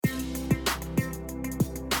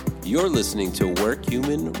You're listening to Work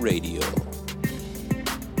Human Radio.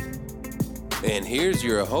 And here's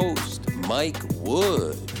your host, Mike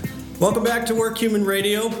Wood. Welcome back to Work Human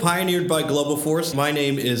Radio, pioneered by Global Force. My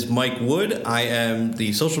name is Mike Wood. I am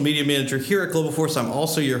the social media manager here at Global Force. I'm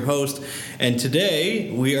also your host. And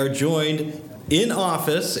today we are joined in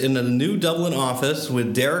office, in the new Dublin office,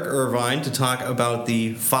 with Derek Irvine to talk about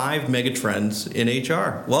the 5 megatrends in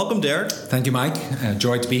HR. Welcome, Derek. Thank you, Mike.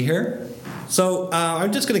 Joy to be here. So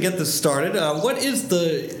I'm just going to get this started. What is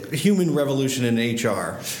the human revolution in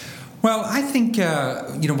HR? Well, I think,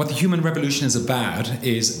 what the human revolution is about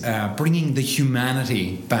is bringing the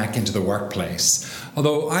humanity back into the workplace.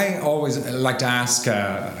 Although I always like to ask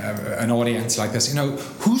an audience like this,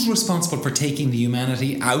 who's responsible for taking the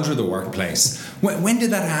humanity out of the workplace? When did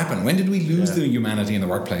that happen? When did we lose the humanity in the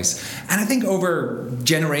workplace? And I think over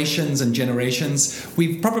generations and generations,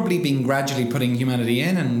 we've probably been gradually putting humanity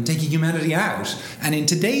in and taking humanity out. And in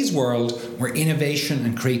today's world, where innovation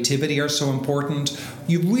and creativity are so important,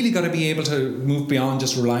 you've really got to be able to move beyond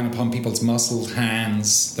just relying upon people's muscles,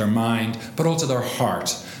 hands, their mind, but also their heart.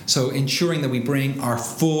 So ensuring that we bring our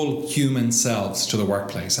full human selves to the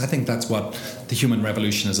workplace. I think that's what the human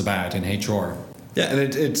revolution is about in HR. Yeah,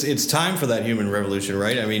 and it's time for that human revolution,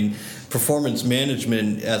 right? I mean, performance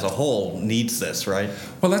management as a whole needs this, right?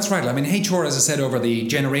 Well, that's right. I mean, HR, as I said, over the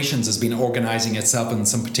generations has been organizing itself in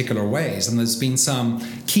some particular ways. And there's been some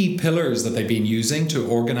key pillars that they've been using to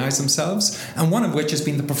organize themselves, and one of which has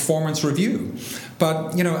been the performance review.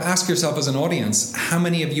 But, ask yourself as an audience, how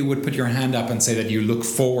many of you would put your hand up and say that you look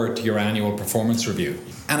forward to your annual performance review?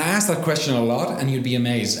 And I ask that question a lot, and you'd be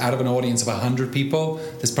amazed. Out of an audience of 100 people,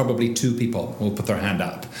 there's probably 2 people who will put their hand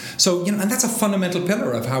up. So, and that's a fundamental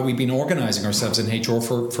pillar of how we've been organizing ourselves in HR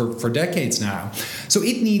for decades now. So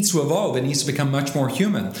it needs to evolve. It needs to become much more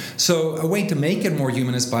human. So a way to make it more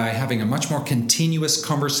human is by having a much more continuous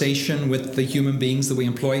conversation with the human beings that we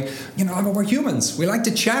employ. We're humans. We like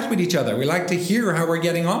to chat with each other. We like to hear how we're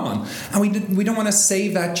getting on. And we don't want to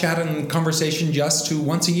save that chat and conversation just to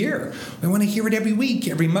once a year. We want to hear it every week,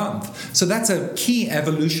 every month. So that's a key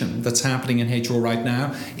evolution that's happening in HR right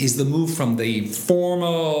now, is the move from the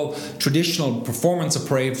formal, traditional performance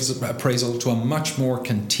appraisal to a much more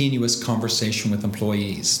continuous conversation with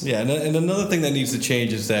employees. Yeah, and another thing that needs to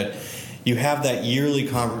change is that you have that yearly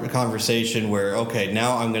conversation where, okay,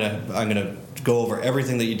 now I'm gonna go over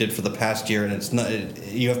everything that you did for the past year, and it's not,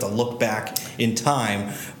 you have to look back in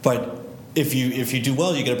time, but if you do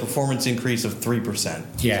well, you get a performance increase of 3%.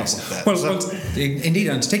 Yes. Like that. Well, indeed.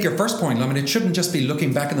 And to take your first point, it shouldn't just be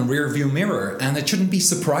looking back in the rear view mirror, and it shouldn't be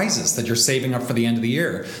surprises that you're saving up for the end of the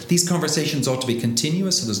year. These conversations ought to be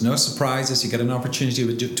continuous, so there's no surprises. You get an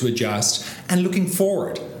opportunity to adjust, and looking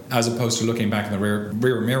forward, as opposed to looking back in the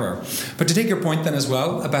rear mirror. But to take your point then as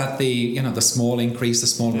well about the small increase, the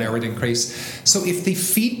small merit increase. So if the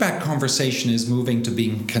feedback conversation is moving to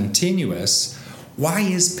being continuous, why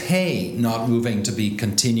is pay not moving to be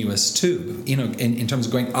continuous too? In terms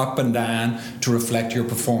of going up and down to reflect your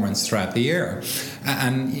performance throughout the year.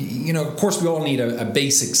 And, of course, we all need a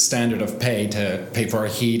basic standard of pay to pay for our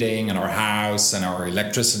heating and our house and our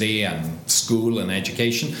electricity and school and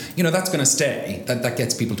education. That's going to stay. That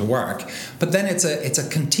gets people to work. But then it's a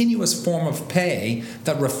continuous form of pay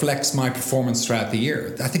that reflects my performance throughout the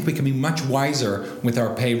year. I think we can be much wiser with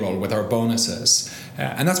our payroll, with our bonuses.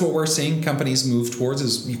 And that's what we're seeing companies move towards,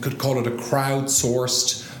 is you could call it a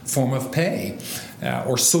crowdsourced form of pay,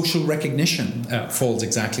 or social recognition falls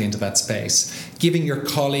exactly into that space. Giving your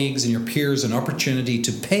colleagues and your peers an opportunity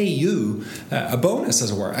to pay you a bonus, as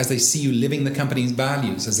it were, as they see you living the company's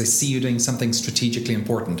values, as they see you doing something strategically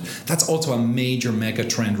important. That's also a major mega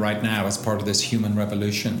trend right now as part of this human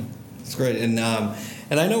revolution. That's great. And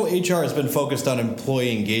I know HR has been focused on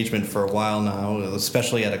employee engagement for a while now,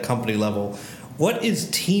 especially at a company level. What is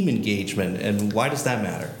team engagement, and why does that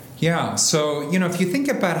matter? Yeah, so, if you think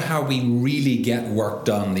about how we really get work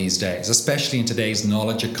done these days, especially in today's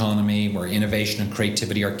knowledge economy where innovation and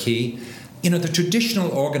creativity are key, the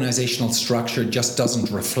traditional organizational structure just doesn't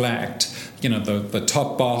reflect, the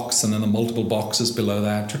top box and then the multiple boxes below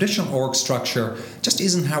that. Traditional org structure just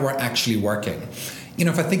isn't how we're actually working.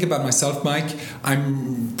 If I think about myself, Mike,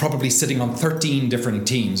 I'm probably sitting on 13 different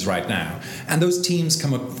teams right now. And those teams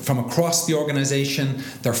come from across the organization.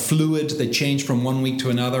 They're fluid. They change from one week to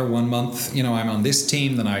another. 1 month, I'm on this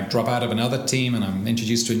team, then I drop out of another team and I'm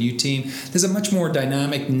introduced to a new team. There's a much more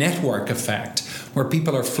dynamic network effect where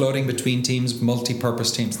people are floating between teams,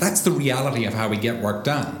 multi-purpose teams. That's the reality of how we get work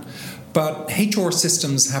done. But HR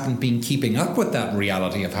systems haven't been keeping up with that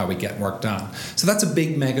reality of how we get work done. So that's a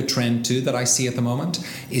big mega trend too that I see at the moment,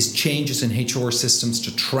 is changes in HR systems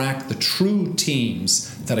to track the true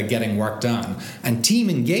teams that are getting work done. And team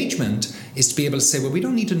engagement is to be able to say, well, we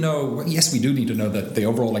don't need to know, yes, we do need to know the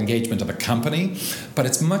overall engagement of a company, but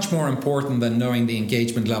it's much more important than knowing the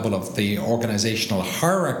engagement level of the organizational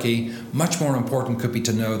hierarchy. Much more important could be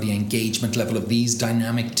to know the engagement level of these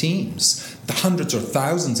dynamic teams, the hundreds or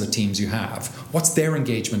thousands of teams you have. What's their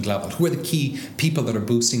engagement level? Who are the key people that are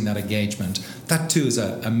boosting that engagement? That too is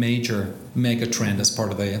a major mega trend as part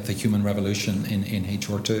of the human revolution in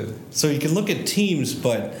HR too. So you can look at teams,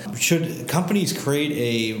 but should companies create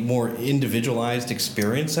a more individualized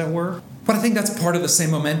experience at work? But I think that's part of the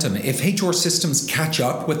same momentum. If HR systems catch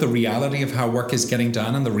up with the reality of how work is getting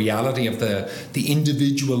done and the reality of the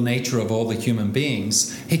individual nature of all the human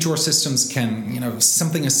beings, HR systems can,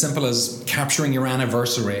 something as simple as capturing your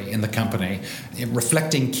anniversary in the company,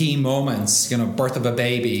 reflecting key moments, birth of a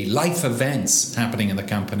baby, life events happening in the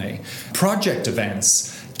company, project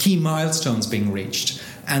events, key milestones being reached,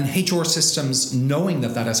 and HR systems knowing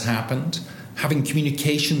that has happened, having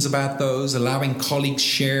communications about those, allowing colleagues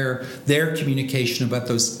share their communication about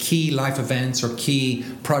those key life events or key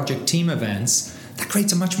project team events, that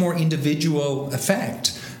creates a much more individual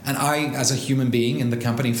effect. And I, as a human being in the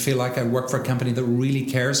company, feel like I work for a company that really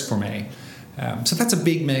cares for me. So that's a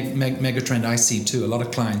big mega trend I see too. A lot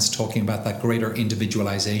of clients talking about that greater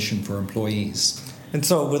individualization for employees. And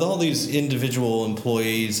so with all these individual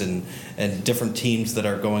employees and different teams that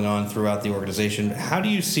are going on throughout the organization, how do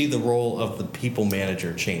you see the role of the people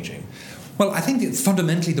manager changing? Well, I think that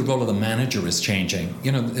fundamentally the role of the manager is changing.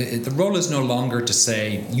 The role is no longer to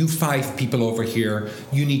say, you 5 people over here,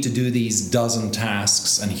 you need to do these dozen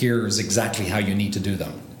tasks, and here's exactly how you need to do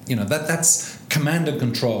them. That's command and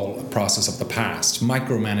control process of the past,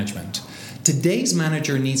 micromanagement. Today's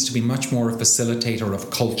manager needs to be much more a facilitator of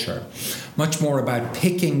culture, much more about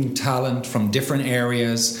picking talent from different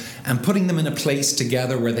areas and putting them in a place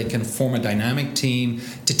together where they can form a dynamic team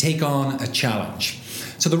to take on a challenge.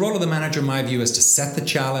 So the role of the manager, in my view, is to set the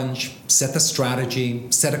challenge, set the strategy,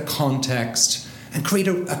 set a context, and create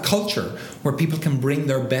a culture where people can bring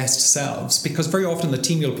their best selves. Because very often the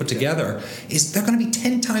team you'll put together they're going to be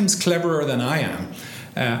 10 times cleverer than I am.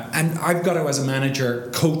 And I've got to, as a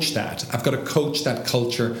manager, coach that. I've got to coach that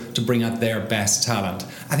culture to bring out their best talent.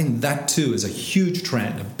 I think that too is a huge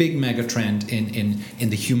trend, a big mega trend in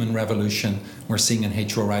the human revolution we're seeing in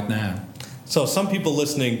HR right now. So some people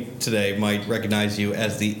listening today might recognize you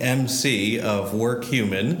as the MC of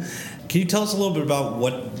WorkHuman. Can you tell us a little bit about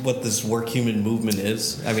what this WorkHuman movement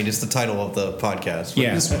is? I mean, it's the title of the podcast.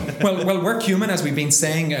 Yes. Well, WorkHuman, as we've been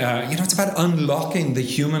saying, it's about unlocking the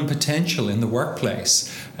human potential in the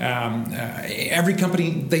workplace. Every company,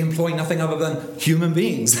 they employ nothing other than human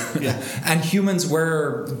beings. Yeah. And humans,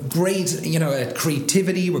 we're great, at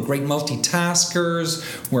creativity. We're great multitaskers.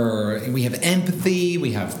 We have empathy.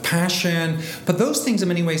 We have passion. But those things, in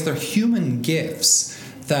many ways, they're human gifts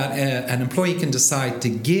that an employee can decide to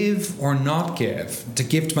give or not give, to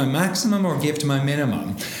give to my maximum or give to my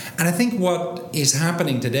minimum. And I think what is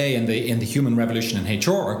happening today in the human revolution in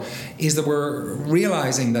HR is that we're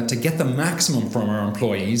realizing that to get the maximum from our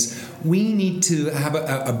employees, we need to have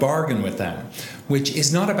a bargain with them, which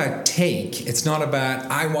is not about take. It's not about,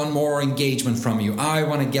 I want more engagement from you. I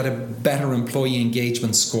want to get a better employee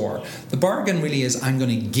engagement score. The bargain really is, I'm going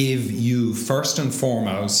to give you, first and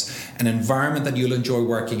foremost, an environment that you'll enjoy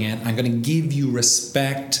working in. I'm going to give you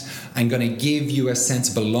respect. I'm going to give you a sense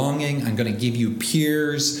of belonging. I'm going to give you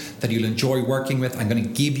peers that you'll enjoy working with. I'm going to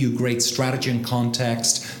give you great strategy and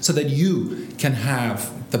context so that you can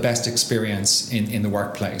have the best experience in the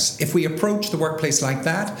workplace. If we approach the workplace like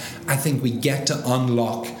that, I think we get to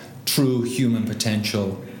unlock true human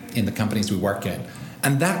potential in the companies we work in.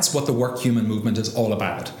 And that's what the WorkHuman movement is all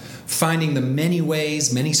about. Finding the many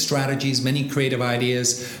ways, many strategies, many creative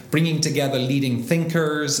ideas, bringing together leading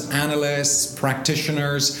thinkers, analysts,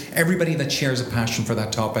 practitioners, everybody that shares a passion for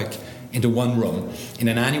that topic into one room in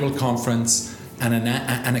an annual conference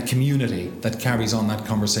and a community that carries on that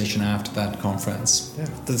conversation after that conference. Yeah,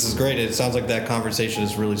 this is great. It sounds like that conversation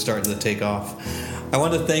is really starting to take off. I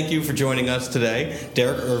want to thank you for joining us today.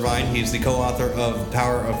 Derek Irvine, he's the co-author of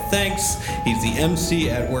Power of Thanks. He's the MC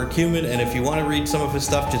at WorkHuman, and if you want to read some of his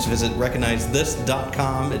stuff, just visit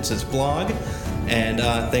recognizethis.com. It's his blog. And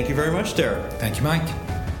thank you very much, Derek. Thank you, Mike.